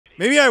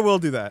Maybe I will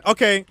do that.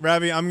 Okay,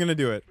 Ravi, I'm gonna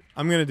do it.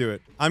 I'm gonna do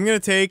it. I'm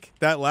gonna take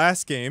that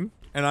last game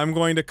and I'm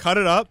going to cut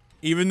it up,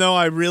 even though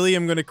I really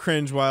am gonna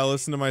cringe while I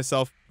listen to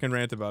myself and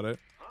rant about it.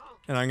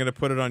 And I'm gonna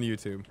put it on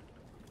YouTube.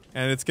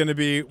 And it's gonna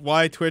be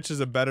why Twitch is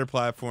a better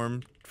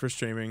platform for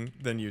streaming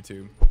than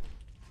YouTube.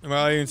 The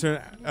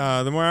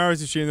more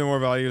hours you stream, the more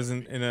value is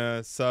in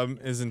a sub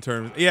is in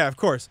terms. Yeah, of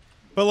course.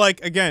 But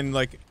like, again,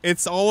 like,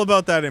 it's all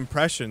about that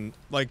impression.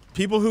 Like,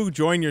 people who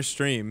join your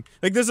stream,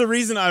 like, there's a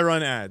reason I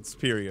run ads,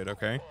 period,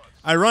 okay?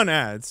 I run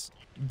ads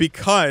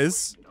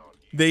because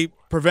they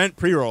prevent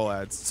pre-roll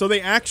ads. So they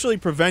actually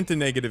prevent a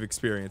negative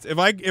experience. If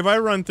I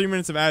run 3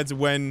 minutes of ads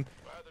when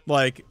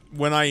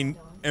I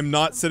am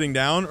not sitting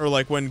down, or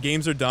like when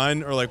games are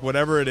done, or like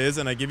whatever it is,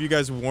 and I give you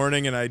guys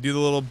warning and I do the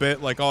little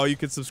bit like, oh, you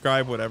could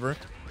subscribe, whatever,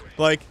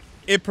 like,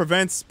 it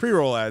prevents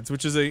pre-roll ads,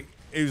 which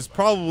is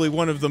probably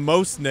one of the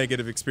most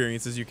negative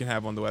experiences you can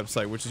have on the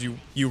website, which is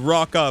you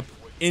rock up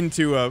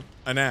into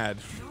an ad.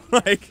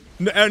 Like,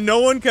 no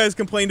one has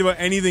complained about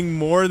anything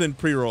more than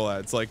pre-roll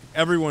ads. Like,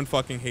 everyone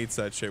fucking hates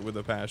that shit with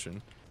a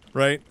passion,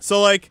 right?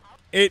 So like,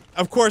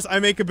 of course I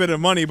make a bit of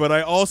money, but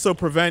I also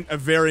prevent a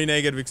very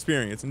negative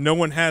experience. No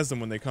one has them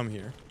when they come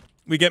here.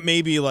 We get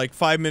maybe like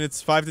 5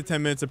 to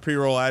 10 minutes of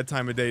pre-roll ad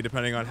time a day,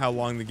 depending on how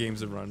long the games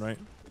have run, right?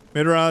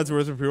 Mid-roll ads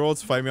worth of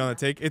pre-rolls, fight me on the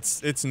take.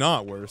 It's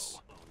not worse.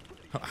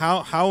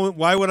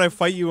 Why would I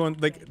fight you on,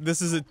 like,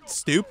 this is a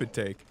stupid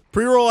take.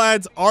 Pre-roll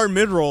ads are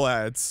mid-roll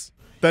ads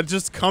that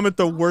just come at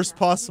the worst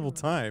possible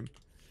time.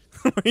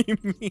 What do you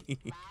mean?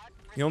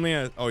 He only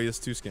has, oh, he has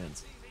 2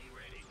 scans.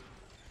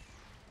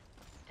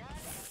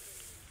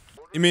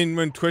 You mean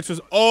when Twitch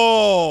was,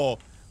 oh,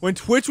 when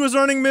Twitch was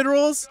running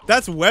mid-rolls?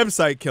 That's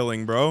website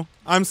killing, bro.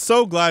 I'm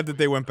so glad that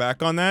they went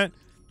back on that.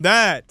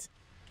 That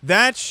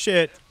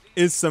shit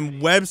is some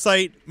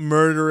website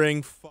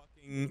murdering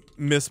fucking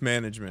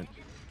mismanagement.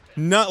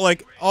 Not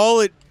like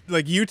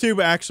like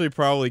YouTube actually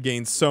probably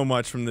gained so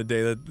much from the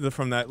day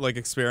from that like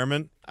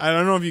experiment. I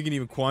don't know if you can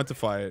even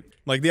quantify it.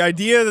 Like, the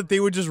idea that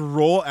they would just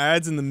roll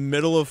ads in the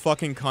middle of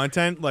fucking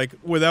content, like,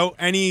 without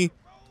any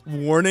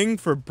warning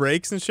for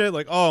breaks and shit.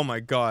 Like, oh my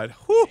god.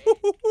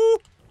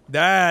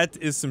 That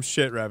is some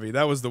shit, Ravi.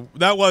 That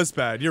was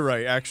bad. You're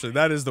right, actually.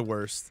 That is the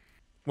worst.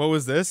 What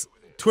was this?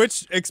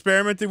 Twitch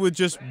experimented with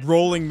just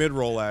rolling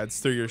mid-roll ads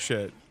through your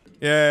shit.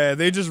 Yeah,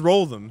 they just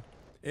roll them.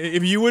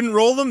 If you wouldn't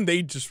roll them,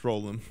 they'd just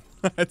roll them.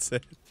 That's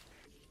it.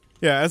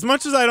 Yeah, as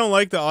much as I don't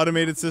like the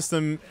automated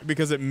system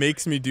because it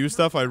makes me do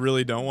stuff I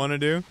really don't want to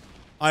do,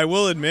 I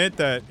will admit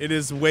that it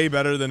is way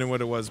better than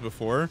what it was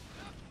before.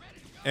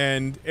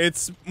 And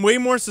it's way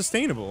more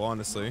sustainable,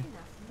 honestly.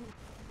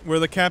 We're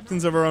the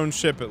captains of our own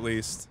ship, at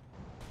least.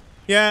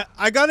 Yeah,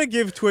 I gotta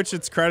give Twitch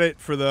its credit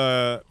for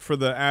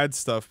the ad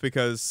stuff,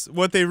 because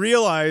what they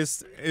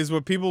realized is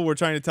what people were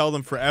trying to tell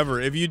them forever.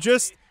 If you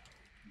just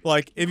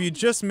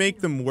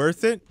make them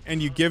worth it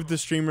and you give the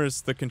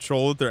streamers the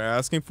control that they're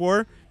asking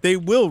for, they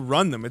will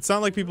run them. It's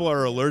not like people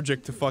are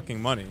allergic to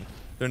fucking money.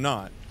 They're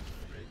not.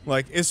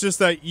 Like, it's just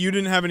that you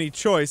didn't have any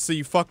choice, so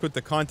you fuck with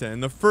the content.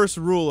 And the first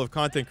rule of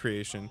content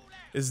creation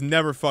is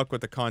never fuck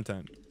with the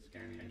content.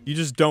 You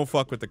just don't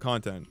fuck with the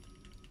content.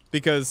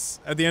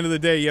 Because at the end of the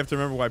day, you have to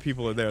remember why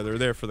people are there. They're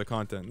there for the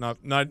content,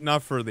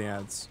 not for the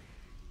ads.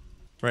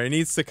 Right? It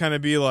needs to kind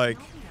of be like,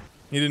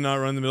 he did not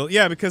run the middle.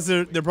 Yeah, because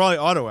they're probably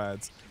auto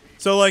ads.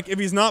 So like, if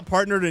he's not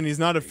partnered and he's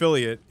not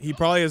affiliate, he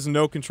probably has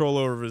no control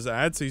over his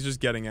ads, so he's just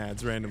getting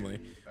ads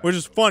randomly. Which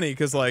is funny,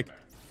 because like,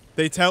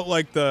 they tout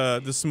like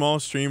the small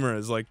streamer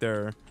as like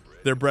their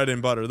bread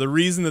and butter. The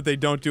reason that they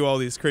don't do all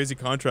these crazy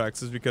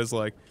contracts is because,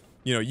 like,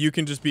 you know, you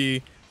can just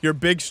be, your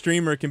big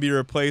streamer can be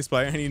replaced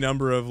by any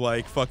number of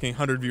like fucking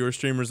 100 viewer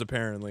streamers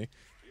apparently.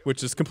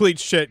 Which is complete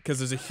shit, because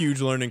there's a huge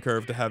learning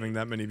curve to having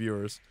that many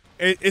viewers.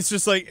 It's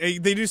just like,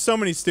 they do so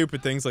many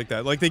stupid things like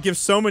that. Like, they give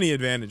so many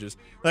advantages.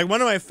 Like, one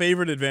of my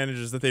favorite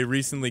advantages that they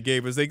recently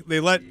gave is they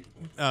let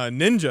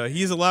Ninja,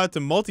 he's allowed to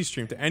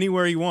multi-stream to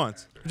anywhere he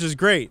wants. Which is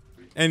great.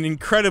 And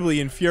incredibly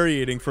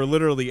infuriating for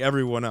literally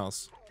everyone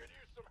else.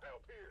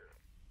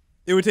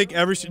 It would take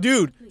every...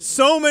 Dude,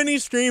 so many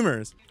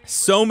streamers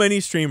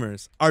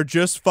are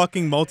just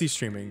fucking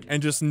multi-streaming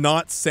and just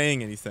not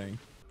saying anything.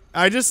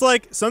 I just,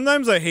 like,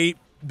 sometimes I hate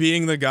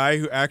being the guy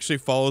who actually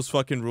follows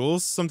fucking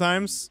rules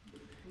sometimes.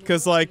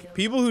 Because, like,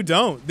 people who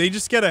don't, they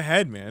just get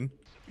ahead, man.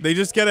 They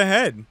just get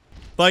ahead.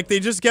 Like,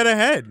 they just get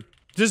ahead.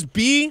 Just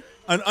be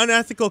an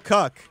unethical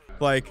cuck.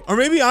 Like, or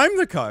maybe I'm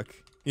the cuck.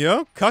 You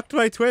know? Cucked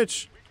by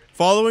Twitch.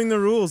 Following the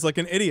rules like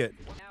an idiot.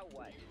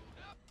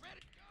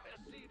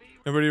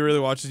 Nobody really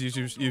watches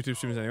YouTube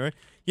streams anyway.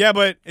 Yeah,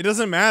 but it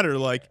doesn't matter.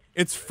 Like,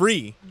 it's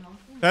free.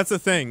 That's the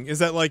thing, is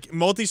that, like,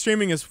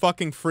 multi-streaming is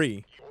fucking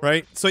free,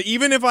 right? So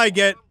even if I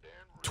get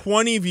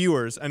 20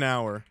 viewers an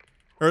hour,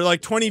 or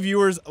like 20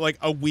 viewers like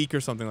a week or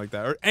something like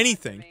that, or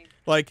anything,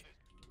 like,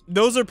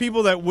 those are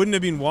people that wouldn't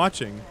have been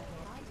watching.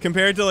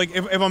 Compared to, like,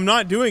 if I'm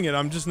not doing it,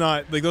 I'm just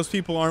not, like, those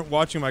people aren't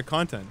watching my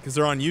content because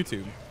they're on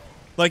YouTube.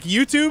 Like,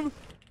 YouTube,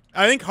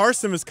 I think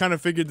Harston has kind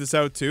of figured this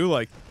out too,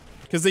 like,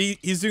 because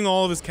he's doing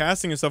all of his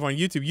casting and stuff on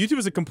YouTube. YouTube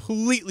is a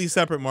completely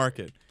separate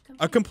market.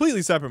 A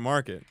completely separate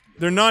market.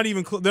 They're not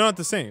even, they're not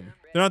the same.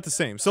 They're not the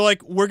same. So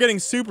like, we're getting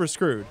super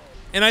screwed.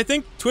 And I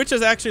think Twitch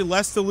has actually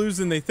less to lose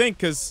than they think,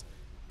 because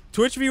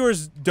Twitch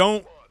viewers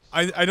don't,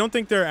 I don't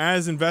think they're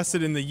as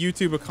invested in the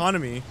YouTube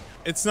economy.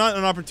 It's not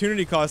an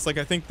opportunity cost like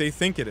I think they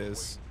think it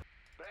is.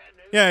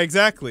 Yeah,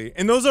 exactly.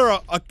 And those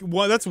are,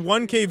 that's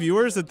 1K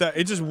viewers that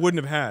it just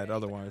wouldn't have had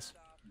otherwise.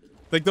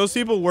 Like, those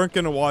people weren't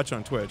going to watch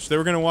on Twitch. They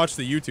were going to watch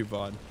the YouTube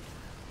VOD.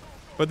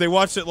 But they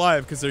watched it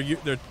live because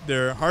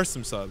they're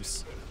Hearthstone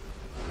subs.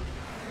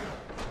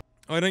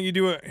 Why don't you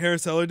do what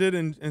Harris Heller did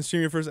and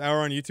stream your first hour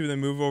on YouTube and then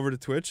move over to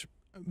Twitch?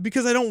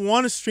 Because I don't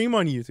want to stream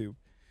on YouTube.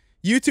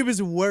 YouTube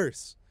is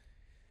worse.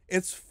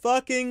 It's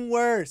fucking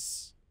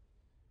worse.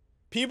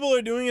 People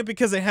are doing it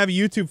because they have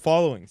YouTube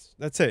followings.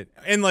 That's it.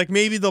 And like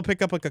maybe they'll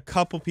pick up like a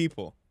couple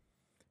people.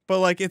 But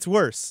like it's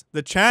worse.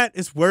 The chat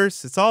is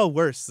worse. It's all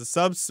worse. The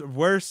subs are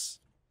worse.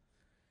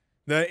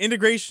 The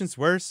integration's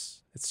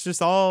worse. It's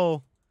just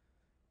all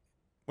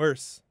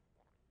worse.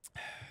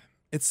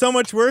 It's so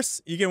much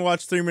worse, you can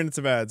watch 3 minutes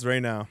of ads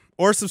right now.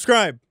 Or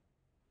subscribe.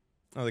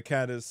 Oh, the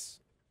cat is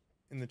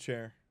in the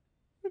chair.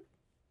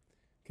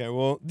 Okay,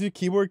 we'll do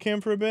keyboard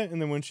cam for a bit,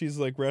 and then when she's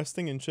like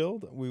resting and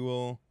chilled, we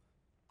will...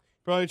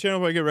 Probably a channel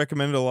where I get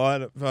recommended a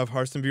lot of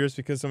Hearthstone viewers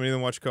because somebody of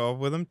them watch co-op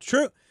with them.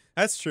 True.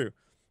 That's true.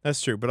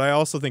 That's true. But I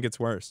also think it's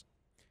worse.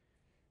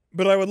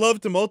 But I would love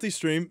to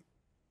multi-stream.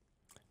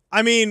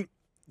 I mean,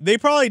 they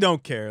probably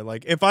don't care.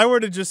 Like, if I were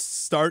to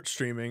just start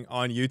streaming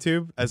on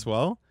YouTube as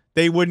well,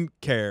 they wouldn't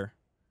care.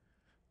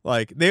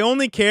 Like, they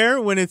only care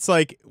when it's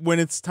like, when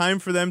it's time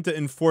for them to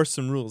enforce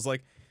some rules.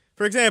 Like,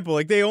 for example,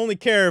 like they only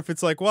care if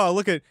it's like, wow,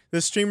 look at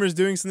this streamer's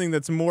doing something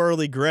that's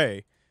morally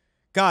gray.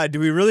 God, do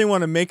we really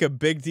want to make a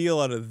big deal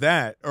out of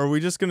that? Or are we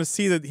just going to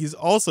see that he's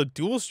also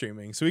dual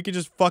streaming? So we could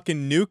just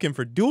fucking nuke him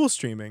for dual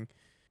streaming?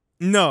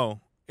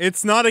 No,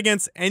 it's not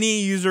against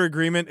any user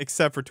agreement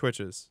except for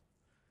Twitch's.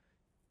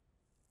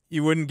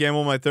 You wouldn't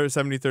gamble my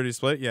 70-30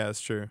 split? Yeah,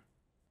 that's true.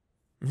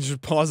 It's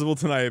just plausible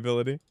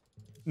deniability.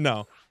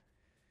 No.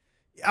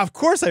 Of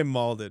course I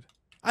mauled it.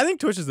 I think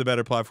Twitch is the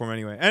better platform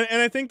anyway.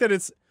 And I think that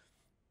it's...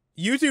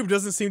 YouTube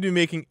doesn't seem to be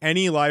making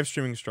any live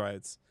streaming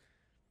strides.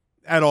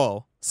 At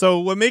all. So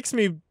what makes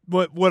me...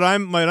 What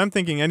I'm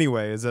thinking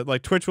anyway is that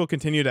like Twitch will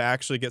continue to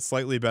actually get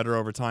slightly better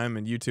over time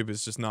and YouTube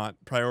is just not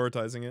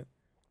prioritizing it.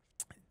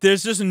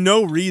 There's just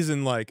no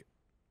reason like...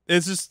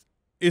 It's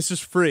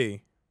just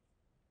free.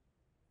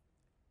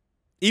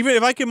 Even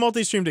if I could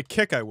multi-stream to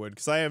Kick, I would,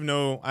 because I have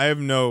no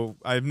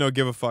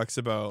give a fucks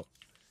about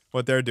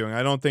what they're doing.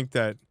 I don't think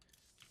they're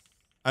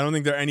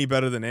any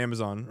better than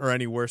Amazon or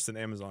any worse than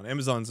Amazon.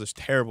 Amazon's a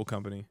terrible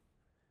company.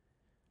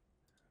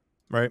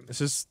 Right? It's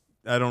just,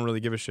 I don't really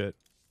give a shit.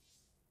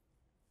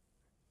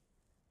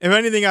 If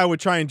anything, I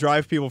would try and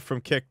drive people from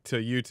Kick to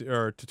YouTube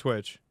or to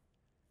Twitch.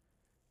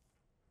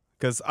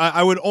 Because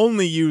I would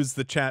only use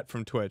the chat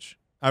from Twitch.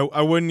 I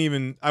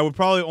would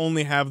probably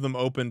only have them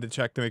open to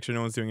check to make sure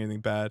no one's doing anything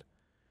bad.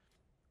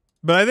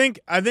 But I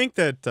think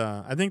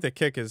that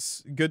Kick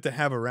is good to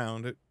have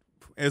around.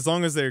 As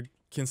long as they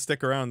can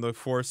stick around, they'll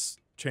force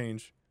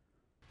change.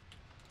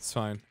 It's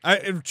fine.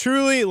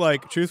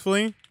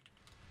 Truthfully,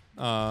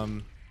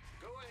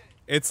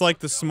 it's like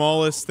the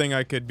smallest thing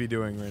I could be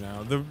doing right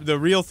now. The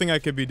real thing I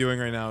could be doing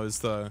right now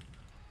is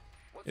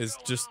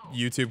just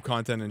YouTube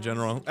content in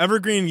general.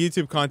 Evergreen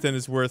YouTube content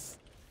is worth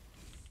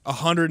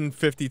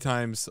 150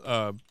 times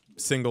a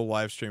single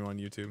live stream on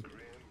YouTube.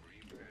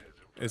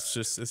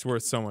 It's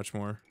worth so much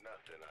more.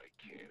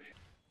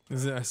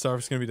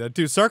 StarCraft's gonna be dead.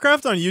 Dude,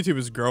 StarCraft on YouTube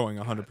is growing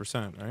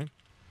 100%, right?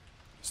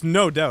 There's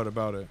no doubt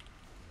about it.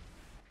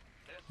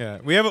 Yeah,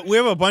 we have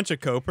a bunch of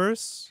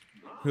copers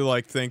who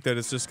like think that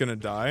it's just gonna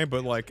die,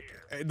 but like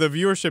the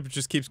viewership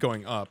just keeps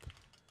going up.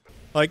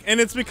 Like, and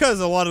it's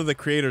because a lot of the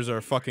creators are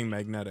fucking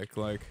magnetic.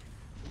 Like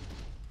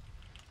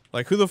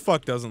who the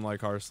fuck doesn't like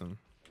Hearthstone?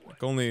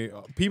 Like only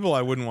people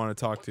I wouldn't want to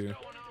talk to.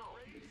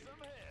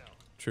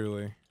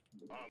 Truly.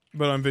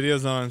 But on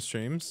videos, not on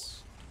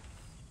streams.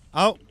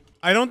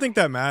 I don't think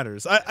that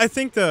matters. I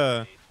think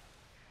the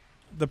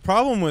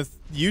problem with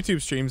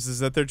YouTube streams is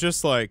that they're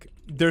just like,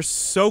 they're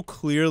so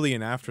clearly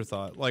an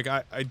afterthought. Like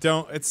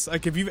it's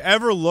like if you've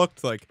ever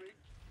looked, like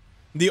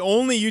the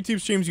only YouTube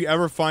streams you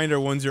ever find are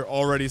ones you're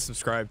already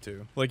subscribed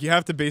to. Like you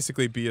have to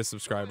basically be a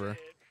subscriber.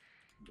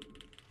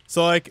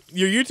 So like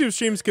your YouTube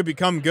streams could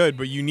become good,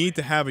 but you need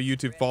to have a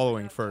YouTube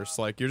following first.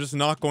 Like you're just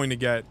not going to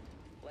get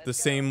the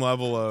same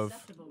level of,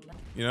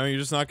 you're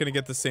just not going to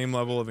get the same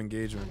level of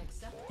engagement.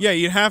 Yeah,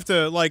 you'd have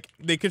to, like,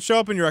 they could show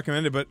up in your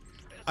recommended, but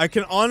I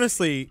can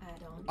countably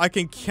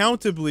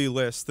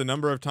list the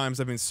number of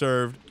times I've been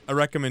served a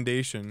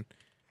recommendation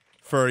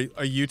for a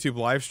YouTube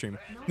live stream.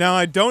 Now,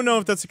 I don't know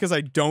if that's because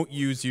I don't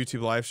use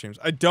YouTube live streams.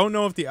 I don't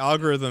know if the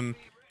algorithm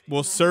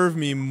will serve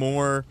me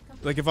more,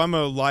 like, if I'm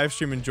a live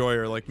stream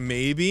enjoyer, like,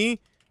 maybe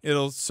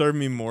it'll serve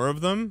me more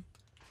of them.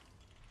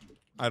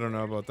 I don't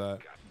know about that.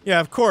 Yeah,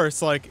 of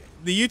course, like,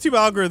 the YouTube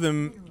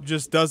algorithm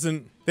just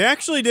doesn't... They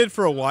actually did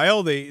for a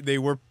while. They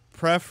were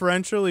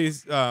preferentially,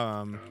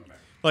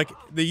 like,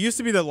 they used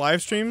to be that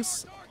live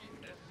streams...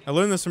 I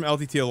learned this from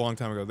LTT a long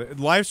time ago.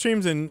 The live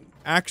streams and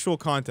actual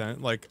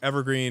content, like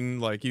evergreen,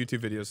 like YouTube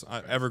videos.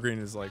 Evergreen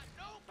is like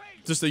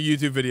just a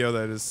YouTube video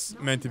that is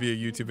meant to be a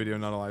YouTube video,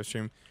 not a live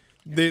stream.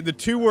 The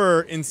two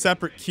were in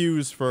separate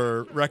queues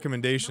for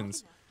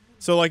recommendations.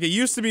 So like it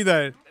used to be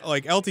that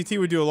like LTT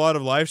would do a lot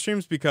of live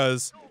streams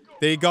because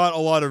they got a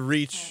lot of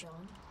reach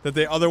that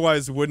they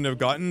otherwise wouldn't have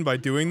gotten by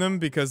doing them,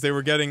 because they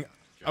were getting,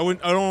 I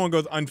don't want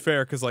to go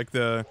unfair, because like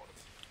the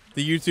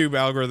YouTube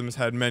algorithms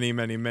had many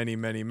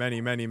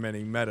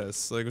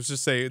metas. Like let's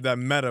just say that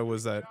meta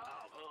was that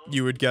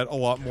you would get a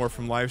lot more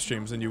from live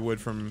streams than you would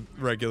from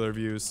regular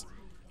views.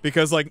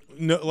 Because like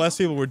less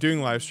people were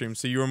doing live streams,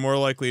 so you were more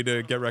likely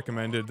to get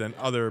recommended than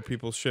other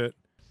people's shit.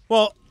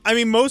 Well, I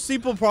mean, most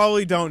people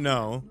probably don't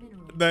know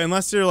that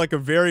unless you're like a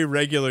very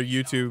regular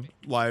YouTube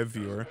live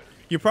viewer,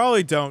 you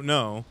probably don't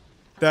know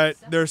that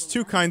there's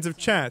two kinds of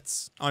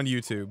chats on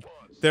YouTube.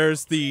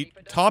 There's the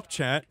top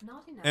chat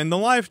and the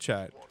live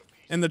chat.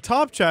 And the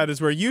top chat is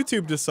where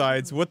YouTube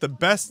decides what the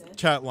best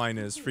chat line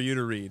is for you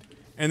to read.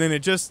 And then it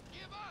just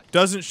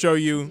doesn't show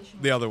you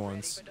the other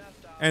ones.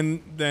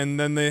 And then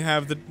they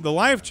have the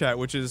live chat,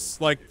 which is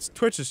like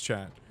Twitch's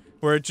chat,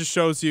 where it just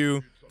shows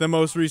you the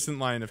most recent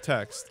line of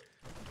text.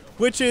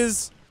 Which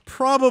is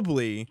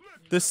probably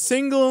the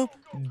single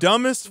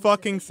dumbest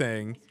fucking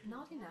thing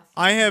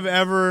I have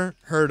ever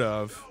heard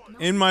of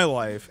in my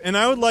life. And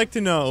I would like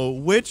to know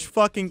which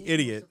fucking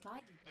idiot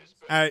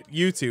at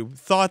YouTube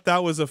thought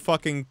that was a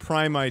fucking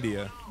prime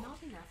idea.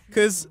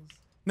 Because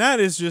that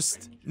is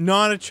just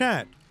not a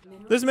chat.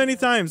 There's many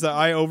times that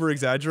I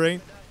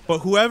over-exaggerate, but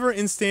whoever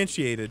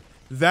instantiated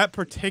that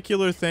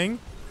particular thing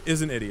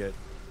is an idiot.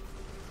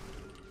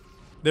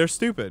 They're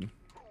stupid.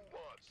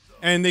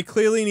 And they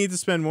clearly need to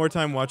spend more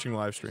time watching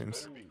live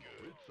streams.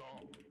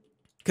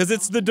 Because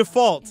it's the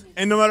default,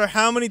 and no matter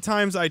how many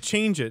times I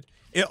change it,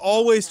 it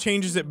always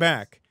changes it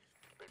back.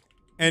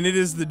 And it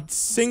is the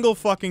single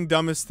fucking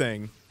dumbest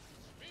thing.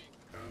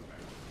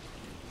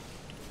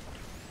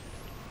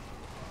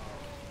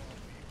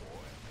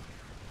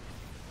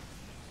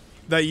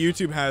 That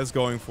YouTube has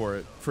going for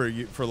it,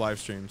 for live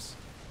streams.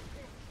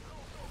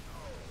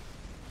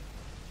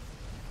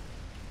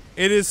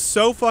 It is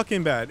so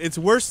fucking bad. It's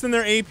worse than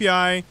their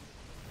API.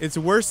 It's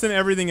worse than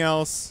everything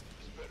else.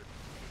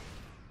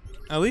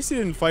 At least he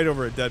didn't fight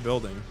over a dead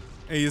building.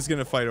 He's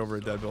gonna fight over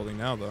a dead building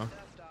now, though.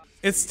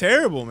 It's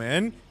terrible,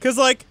 man. Cause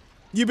like,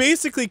 you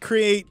basically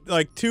create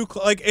like two,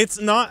 like it's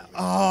not,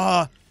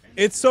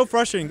 it's so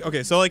frustrating.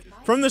 Okay, so like,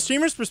 from the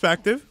streamer's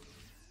perspective,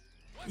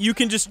 you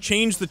can just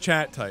change the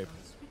chat type,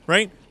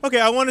 right? Okay,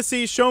 I want to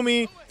see, show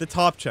me the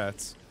top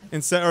chats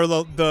instead, or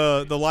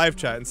the live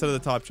chat instead of the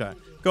top chat.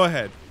 Go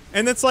ahead.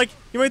 And it's like,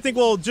 you might think,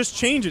 well, just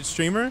change it,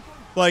 streamer.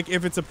 Like,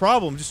 if it's a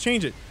problem, just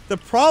change it. The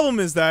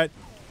problem is that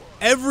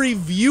every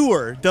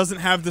viewer doesn't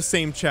have the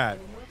same chat.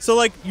 So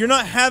like, you're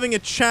not having a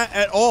chat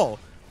at all.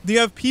 You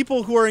have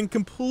people who are in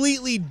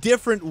completely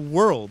different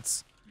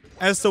worlds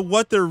as to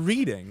what they're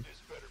reading.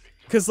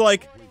 Cause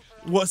like,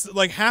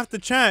 half the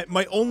chat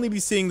might only be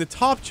seeing the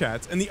top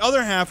chats, and the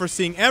other half are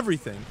seeing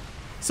everything.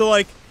 So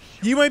like,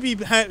 you might be,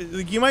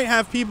 you might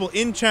have people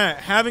in chat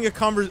having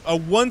a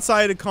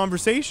one-sided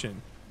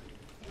conversation.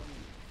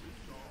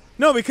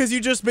 No, because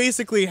you just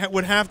basically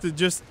would have to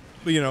just,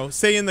 you know,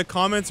 say in the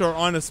comments or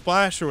on a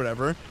splash or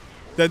whatever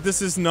that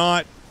this is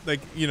not, like,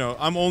 you know,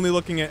 I'm only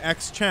looking at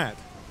X chat.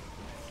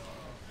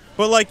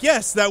 But like,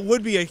 yes, that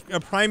would be a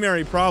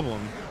primary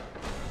problem.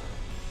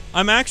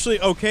 I'm actually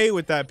okay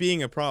with that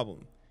being a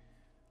problem.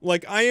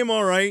 Like, I am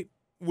alright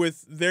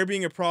with there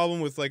being a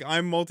problem with, like,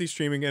 I'm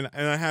multi-streaming and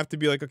I have to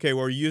be like, okay,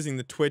 well, we're using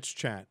the Twitch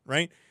chat,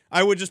 right?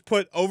 I would just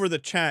put over the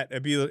chat,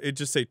 it'd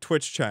just say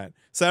Twitch chat.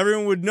 So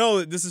everyone would know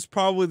that this is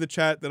probably the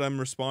chat that I'm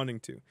responding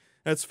to.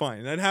 That's fine.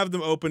 And I'd have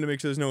them open to make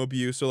sure there's no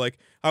abuse. So like,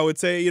 I would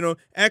say, you know,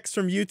 X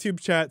from YouTube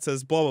chat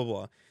says blah, blah,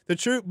 blah. The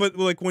truth, but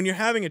like when you're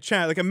having a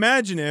chat, like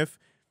imagine if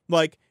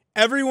like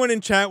everyone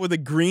in chat with a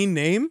green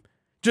name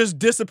just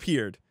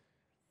disappeared.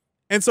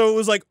 And so it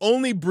was like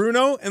only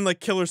Bruno and like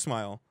Killer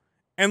Smile.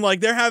 And like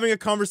they're having a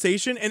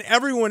conversation and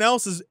everyone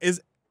else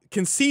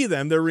can see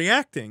them, they're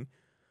reacting.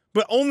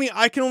 But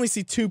I can only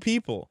see two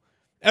people.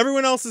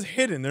 Everyone else is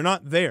hidden. They're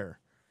not there.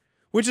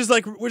 Which is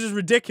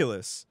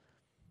ridiculous.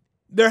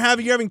 You're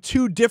having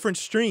two different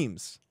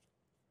streams.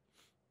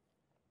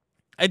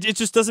 It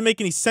just doesn't make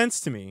any sense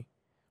to me.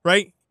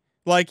 Right?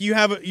 Like you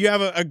have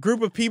a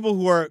group of people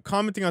who are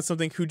commenting on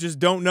something who just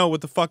don't know what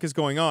the fuck is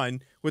going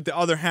on with the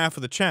other half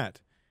of the chat.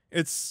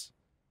 It's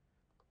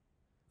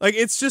like,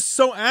 it's just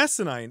so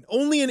asinine.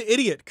 Only an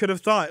idiot could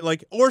have thought,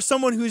 like, or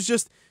someone who's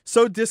just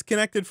so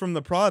disconnected from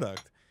the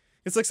product.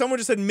 It's like someone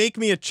just said, make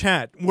me a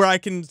chat where I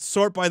can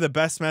sort by the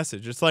best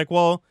message. It's like,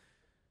 well,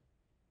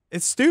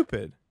 it's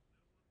stupid.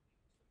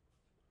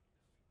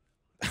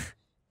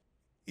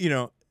 You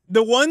know,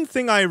 the one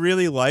thing I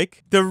really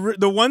like,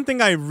 the one thing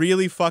I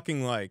really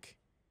fucking like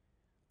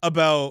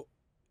about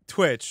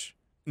Twitch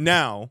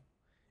now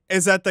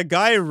is that the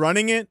guy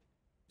running it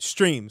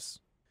streams.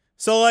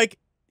 So like,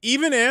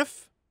 even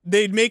if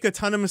they'd make a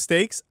ton of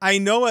mistakes, I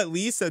know at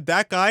least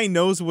that guy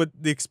knows what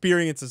the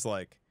experience is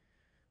like.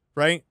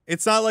 right?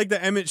 It's not like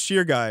the Emmett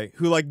Shear guy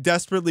who like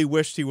desperately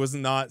wished he was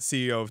not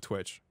CEO of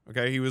Twitch.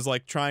 Okay, he was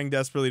like trying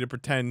desperately to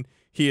pretend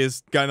he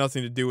has got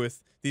nothing to do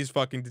with these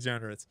fucking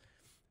degenerates.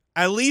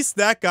 At least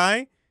that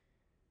guy,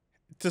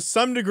 to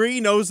some degree,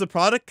 knows the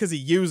product because he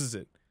uses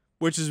it,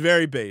 which is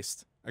very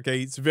based.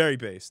 Okay, it's very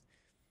based.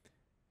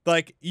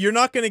 Like, you're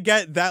not going to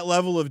get that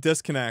level of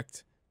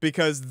disconnect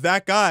because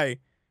that guy,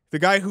 the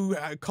guy who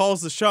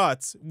calls the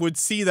shots, would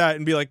see that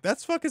and be like,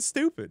 that's fucking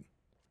stupid.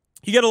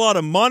 You get a lot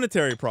of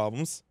monetary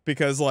problems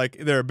because, like,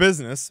 they're a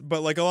business,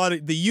 but, like, a lot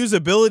of the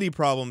usability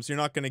problems you're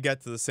not going to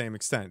get to the same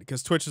extent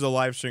because Twitch is a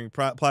live streaming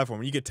platform.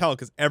 And you can tell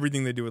because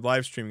everything they do with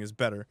live streaming is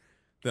better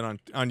than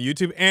on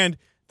YouTube, and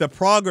the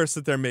progress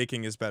that they're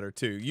making is better,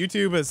 too.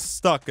 YouTube is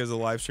stuck as a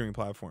live streaming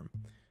platform.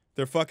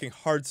 They're fucking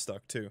hard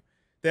stuck, too.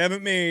 They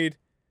haven't made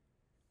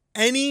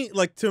any,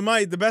 like, to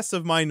the best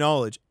of my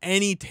knowledge,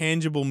 any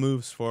tangible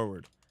moves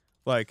forward.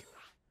 Like,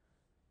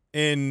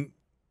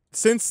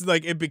 since,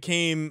 like, it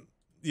became,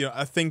 you know,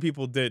 a thing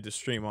people did to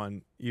stream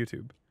on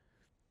YouTube.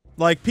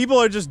 Like, people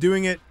are just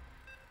doing it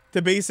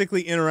to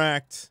basically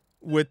interact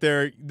with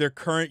their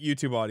current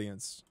YouTube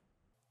audience.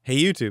 Hey,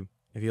 YouTube,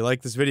 if you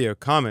like this video,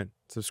 comment,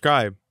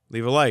 subscribe,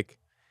 leave a like.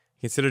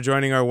 Consider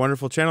joining our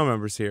wonderful channel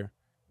members here,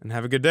 and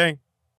have a good day.